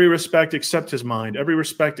soul, every respect except his mind, every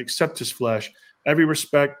respect except his flesh, every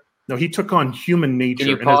respect. No, he took on human nature. Can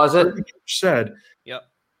you pause it? Said, yep.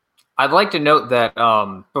 I'd like to note that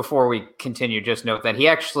before we continue, just note that he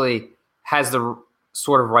actually has the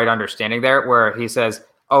sort of right understanding there, where he says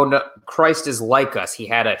oh no, Christ is like us. He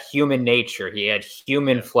had a human nature. He had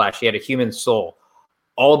human flesh. He had a human soul.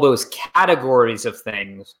 All those categories of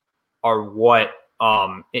things are what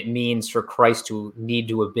it means for Christ to need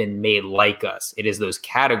to have been made like us. It is those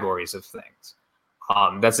categories of things.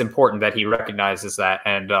 That's important that he recognizes that,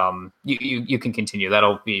 and you can continue.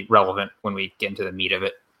 That'll be relevant when we get into the meat of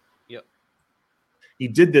it. Yep. He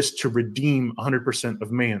did this to redeem 100%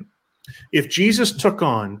 of man. If Jesus took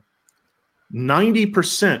on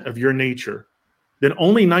 90% of your nature, then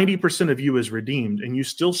only 90% of you is redeemed, and you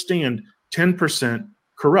still stand 10%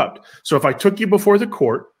 corrupt. So if I took you before the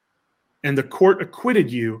court and the court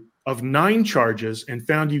acquitted you of 9 charges and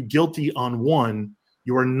found you guilty on 1,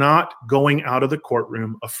 you are not going out of the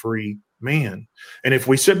courtroom a free man. And if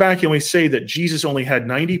we sit back and we say that Jesus only had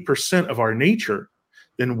 90% of our nature,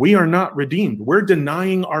 then we are not redeemed. We're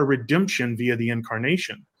denying our redemption via the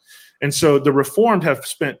incarnation. And so the Reformed have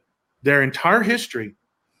spent their entire history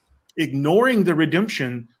ignoring the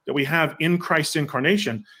redemption that we have in Christ's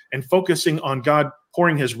incarnation and focusing on God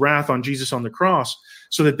pouring his wrath on Jesus on the cross,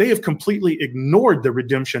 so that they have completely ignored the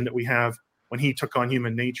redemption that we have when he took on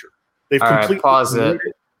human nature. They've completely pause it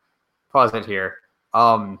here.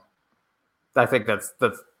 I think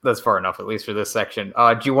that's far enough, at least for this section.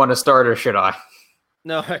 Do you want to start or should I?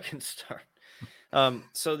 No, I can start.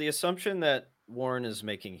 So the assumption that Warren is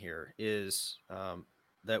making here is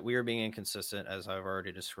that we are being inconsistent, as I've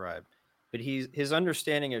already described. But his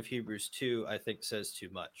understanding of Hebrews 2, I think, says too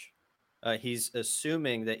much. He's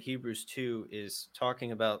assuming that Hebrews 2 is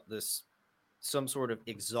talking about some sort of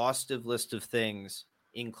exhaustive list of things,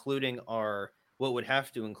 including what would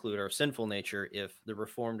have to include our sinful nature if the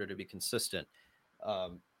Reformed are to be consistent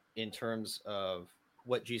in terms of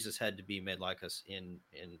what Jesus had to be made like us in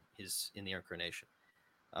the incarnation.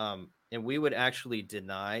 And we would actually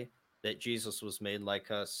deny that Jesus was made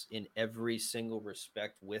like us in every single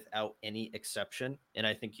respect without any exception. And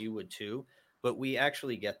I think you would too. But we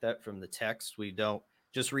actually get that from the text. We don't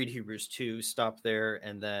just read Hebrews 2, stop there,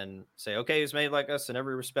 and then say, okay, he's made like us in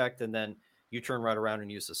every respect. And then you turn right around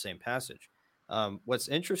and use the same passage. What's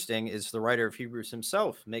interesting is the writer of Hebrews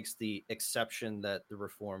himself makes the exception that the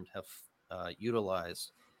Reformed have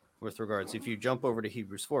utilized with regards. If you jump over to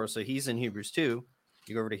Hebrews 4, so he's in Hebrews 2,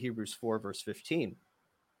 you go over to Hebrews 4, verse 15.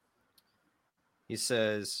 He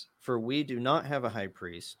says, "For we do not have a high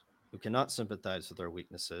priest who cannot sympathize with our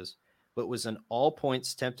weaknesses, but was in all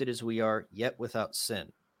points tempted as we are, yet without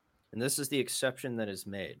sin." And this is the exception that is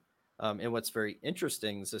made. And what's very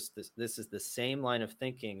interesting is this is the same line of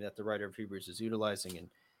thinking that the writer of Hebrews is utilizing in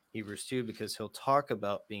Hebrews 2, because he'll talk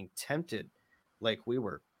about being tempted like we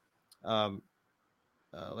were.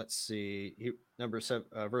 Let's see,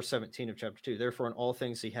 verse 17 of chapter 2. "Therefore, in all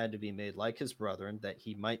things he had to be made like his brethren, that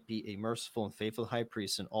he might be a merciful and faithful high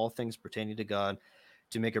priest in all things pertaining to God,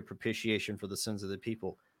 to make a propitiation for the sins of the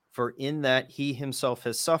people. For in that he himself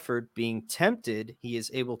has suffered, being tempted, he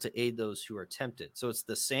is able to aid those who are tempted." So it's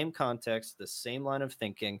the same context, the same line of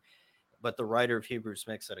thinking, but the writer of Hebrews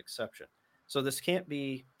makes that exception. So this can't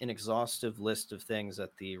be an exhaustive list of things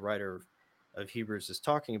that the writer of Hebrews is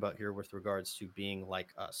talking about here with regards to being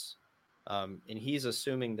like us. And he's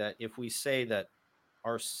assuming that if we say that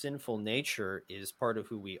our sinful nature is part of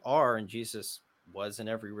who we are, and Jesus was in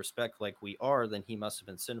every respect like we are, then he must have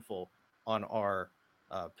been sinful on our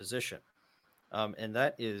position. And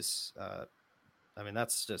that is,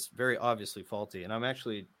 that's just very obviously faulty. And I'm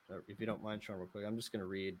actually, if you don't mind, Sean, real quick, I'm just going to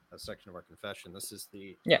read a section of our confession. This is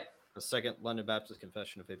the Second London Baptist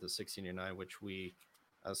Confession of Faith of 1689, which we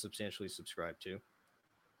substantially subscribe to.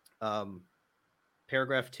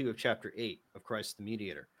 Paragraph 2 of chapter 8 of Christ the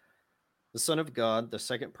Mediator. "The Son of God, the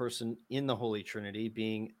second person in the Holy Trinity,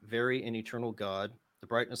 being very and eternal God, the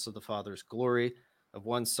brightness of the Father's glory, of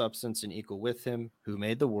one substance and equal with him, who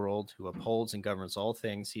made the world, who upholds and governs all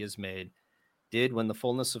things he has made, did, when the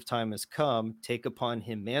fullness of time has come, take upon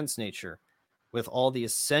him man's nature, with all the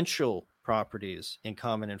essential properties and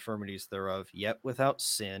common infirmities thereof, yet without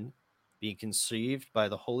sin, being conceived by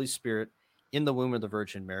the Holy Spirit in the womb of the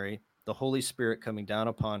Virgin Mary, the Holy Spirit coming down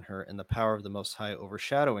upon her, and the power of the Most High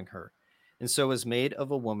overshadowing her. And so was made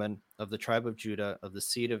of a woman of the tribe of Judah, of the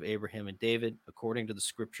seed of Abraham and David, according to the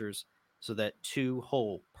scriptures, so that two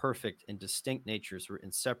whole, perfect, and distinct natures were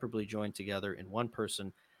inseparably joined together in one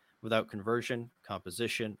person, without conversion,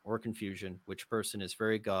 composition, or confusion, which person is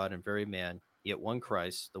very God and very man, yet one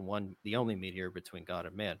Christ, the only mediator between God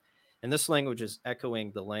and man." And this language is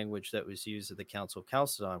echoing the language that was used at the Council of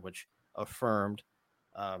Chalcedon, which affirmed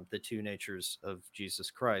the two natures of Jesus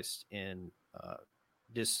Christ in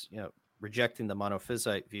rejecting the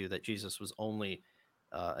monophysite view that Jesus was only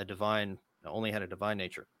had a divine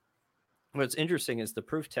nature. what's interesting is the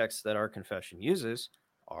proof texts that our confession uses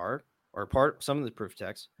some of the proof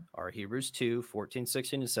texts are Hebrews 2, 14,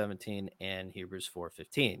 16, and 17, and Hebrews 4,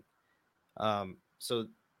 15. So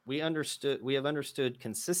we have understood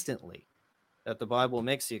consistently that the Bible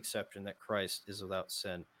makes the exception that Christ is without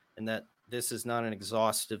sin, and that this is not an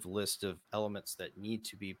exhaustive list of elements that need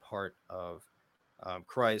to be part of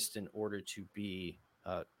Christ in order to be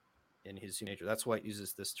in his human nature. That's why it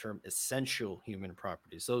uses this term essential human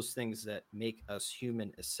properties, those things that make us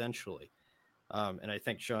human essentially. And I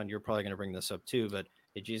think, Sean, you're probably going to bring this up too, but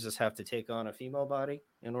did Jesus have to take on a female body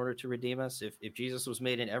in order to redeem us? If Jesus was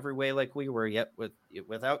made in every way like we were, yet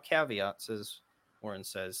without caveats, as Warren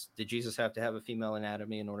says, did Jesus have to have a female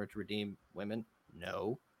anatomy in order to redeem women?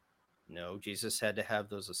 No. Jesus had to have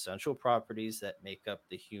those essential properties that make up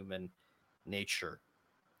the human nature.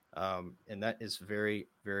 And that is very,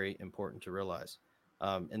 very important to realize.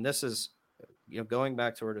 And this is, going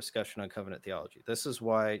back to our discussion on covenant theology. This is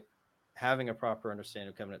why having a proper understanding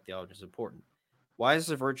of covenant theology is important. Why is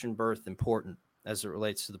the virgin birth important as it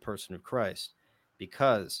relates to the person of Christ?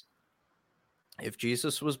 Because if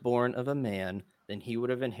Jesus was born of a man, then he would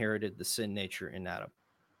have inherited the sin nature in Adam.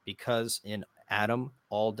 Because in Adam,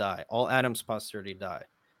 all die. All Adam's posterity die.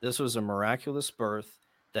 This was a miraculous birth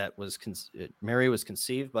that was Mary was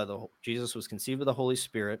conceived by Jesus was conceived of the Holy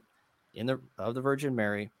Spirit of the Virgin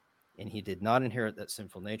Mary, and he did not inherit that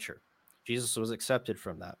sinful nature. Jesus was accepted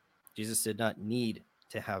from that. Jesus did not need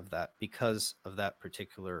to have that because of that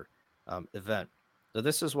particular event. So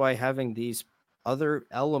this is why having these other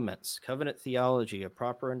elements, covenant theology, a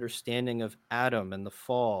proper understanding of Adam and the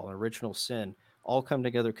fall, original sin, all come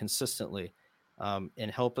together consistently and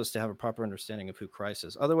help us to have a proper understanding of who Christ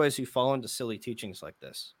is. Otherwise, you fall into silly teachings like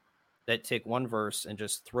this that take one verse and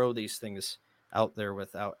just throw these things out there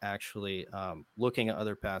without actually looking at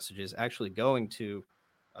other passages, actually going to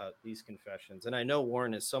these confessions. And I know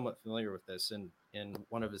Warren is somewhat familiar with this. In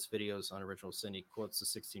one of his videos on original sin, he quotes the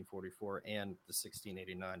 1644 and the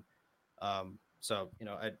 1689. So,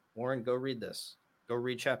 Warren, go read this. Go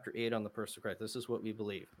read chapter 8 on the person of Christ. This is what we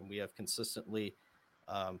believe. And we have consistently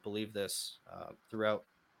believed this throughout,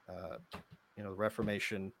 the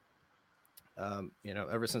Reformation,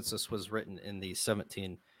 ever since this was written in the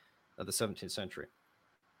 17th century.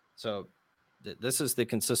 So this is the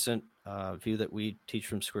consistent view that we teach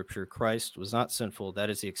from Scripture. Christ was not sinful. That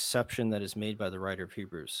is the exception that is made by the writer of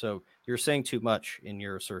Hebrews. So you're saying too much in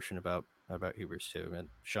your assertion about Hebrews 2. And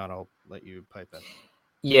Sean, I'll let you pipe in.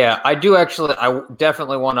 Yeah, I do actually. I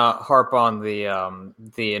definitely want to harp on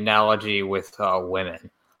the analogy with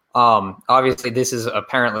women. Obviously, this is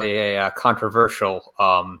apparently a controversial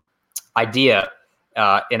idea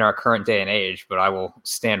in our current day and age, but I will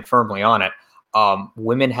stand firmly on it.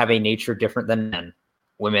 Women have a nature different than men.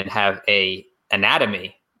 Women have a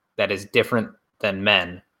anatomy that is different than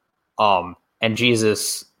men. And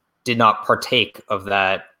Jesus did not partake of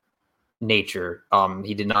that nature.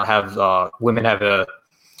 He did not have, women have a,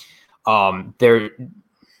 how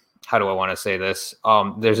do I want to say this?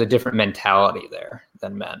 There's a different mentality there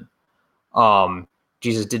than men.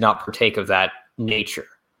 Jesus did not partake of that nature,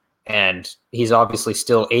 and he's obviously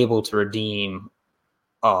still able to redeem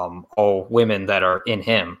all women that are in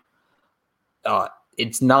him.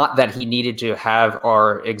 It's not that he needed to have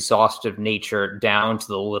our exhaustive nature down to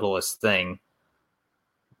the littlest thing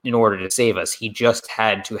in order to save us. He just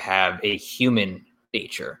had to have a human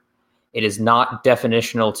nature. It is not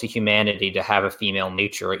definitional to humanity to have a female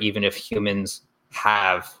nature, even if humans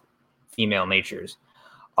have female natures.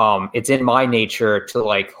 It's in my nature to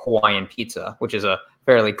like Hawaiian pizza, which is a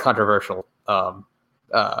fairly controversial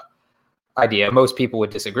idea. Most people would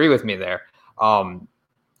disagree with me there.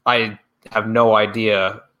 I have no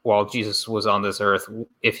idea, while Jesus was on this earth,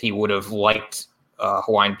 if he would have liked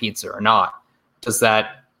Hawaiian pizza or not. Does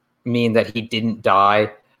that mean that he didn't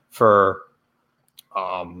die for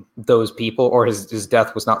those people, or his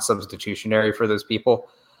death was not substitutionary for those people?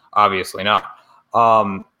 Obviously not.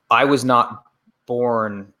 I was not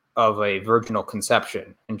born of a virginal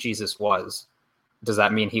conception, and Jesus was. Does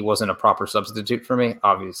that mean he wasn't a proper substitute for me?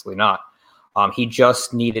 Obviously not. He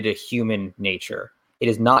just needed a human nature. It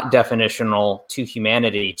is not definitional to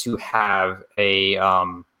humanity to have a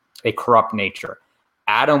corrupt nature.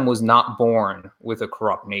 Adam was not born with a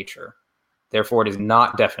corrupt nature. Therefore, it is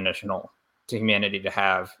not definitional to humanity to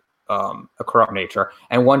have a corrupt nature.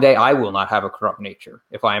 And one day I will not have a corrupt nature.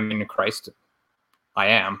 If I am in Christ, I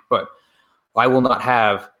am, but I will not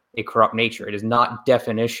have a corrupt nature. It is not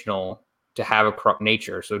definitional to have a corrupt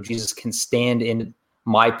nature. So Jesus can stand in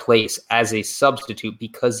my place as a substitute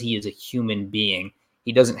because he is a human being.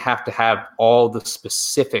 He doesn't have to have all the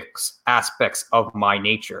specifics aspects of my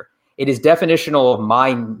nature. It is definitional of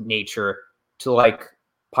my nature to like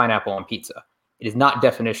pineapple on pizza. It is not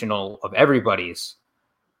definitional of everybody's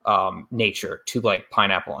nature to like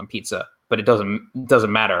pineapple on pizza, but it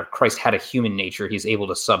doesn't matter. Christ had a human nature. He's able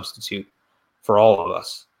to substitute for all of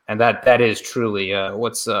us. And that is truly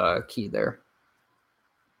what's key there.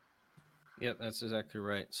 Yep, that's exactly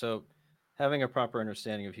right. So having a proper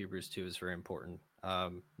understanding of Hebrews 2 is very important.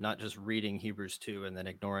 Not just reading Hebrews 2 and then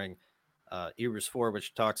ignoring Hebrews 4,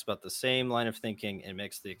 which talks about the same line of thinking and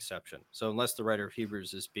makes the exception. So unless the writer of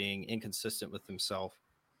Hebrews is being inconsistent with himself,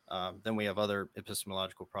 then we have other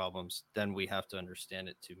epistemological problems. Then we have to understand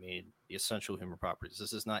it to mean the essential human properties.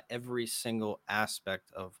 This is not every single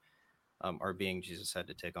aspect of our being Jesus had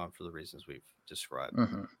to take on for the reasons we've described.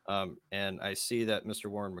 And I see that Mr.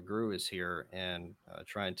 Warren McGrew is here and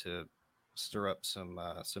trying to stir up some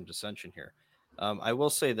dissension here. I will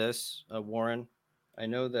say this, Warren, I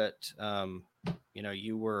know that,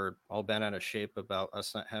 you were all bent out of shape about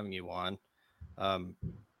us not having you on. And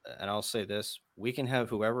I'll say this, we can have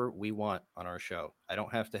whoever we want on our show. I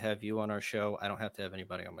don't have to have you on our show. I don't have to have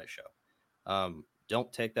anybody on my show.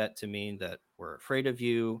 Don't take that to mean that we're afraid of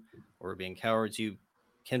you or being cowards. You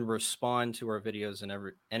can respond to our videos in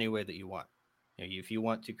any way that you want. If you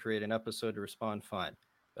want to create an episode to respond, fine.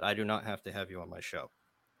 But I do not have to have you on my show.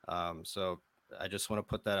 So I just want to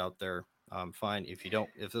put that out there. Fine. If you don't,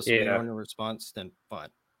 if this will be your response, then fine.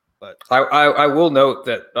 But I will note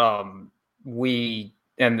that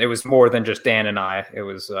and it was more than just Dan and I. It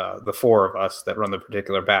was the four of us that run the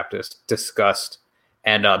Particular Baptist discussed.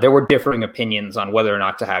 And there were differing opinions on whether or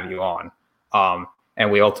not to have you on. And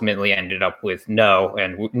we ultimately ended up with no,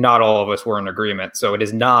 and not all of us were in agreement. So it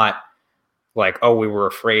is not like, oh, we were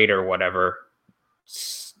afraid or whatever.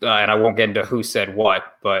 And I won't get into who said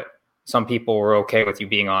what, but some people were okay with you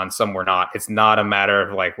being on, some were not. It's not a matter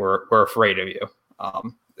of like, we're afraid of you.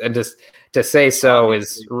 And just to say so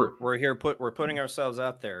is we're here. We're putting ourselves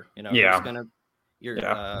out there.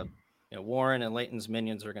 Warren and Leighton's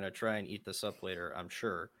minions are going to try and eat this up later, I'm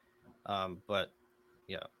sure. But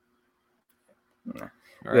yeah. Right.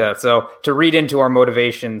 Yeah. So to read into our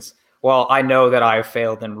motivations, well, I know that I have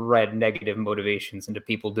failed and read negative motivations into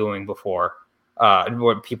people doing before,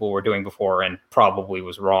 what people were doing before, and probably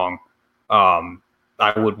was wrong.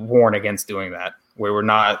 I would warn against doing that. We're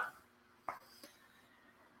not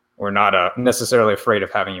necessarily afraid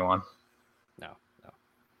of having you on. No.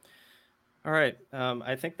 All right.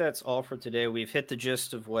 I think that's all for today. We've hit the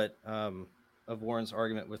gist of what of Warren's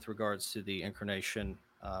argument with regards to the incarnation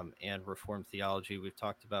and Reformed theology. We've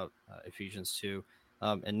talked about Ephesians 2.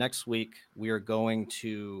 And next week, we are going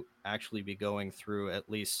to actually be going through at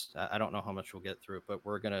least, I don't know how much we'll get through, but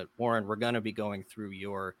we're going to be going through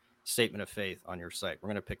your statement of faith on your site. We're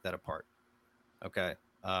going to pick that apart. Okay.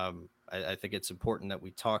 I think it's important that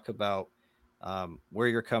we talk about where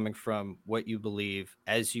you're coming from, what you believe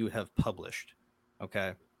as you have published.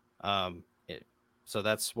 Okay. So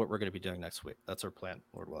that's what we're going to be doing next week. That's our plan,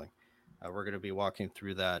 Lord willing. We're going to be walking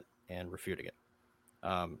through that and refuting it.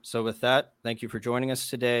 So with that, thank you for joining us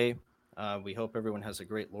today. We hope everyone has a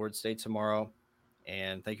great Lord's Day tomorrow.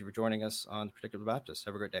 And thank you for joining us on the Particular Baptist.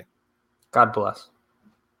 Have a great day. God bless.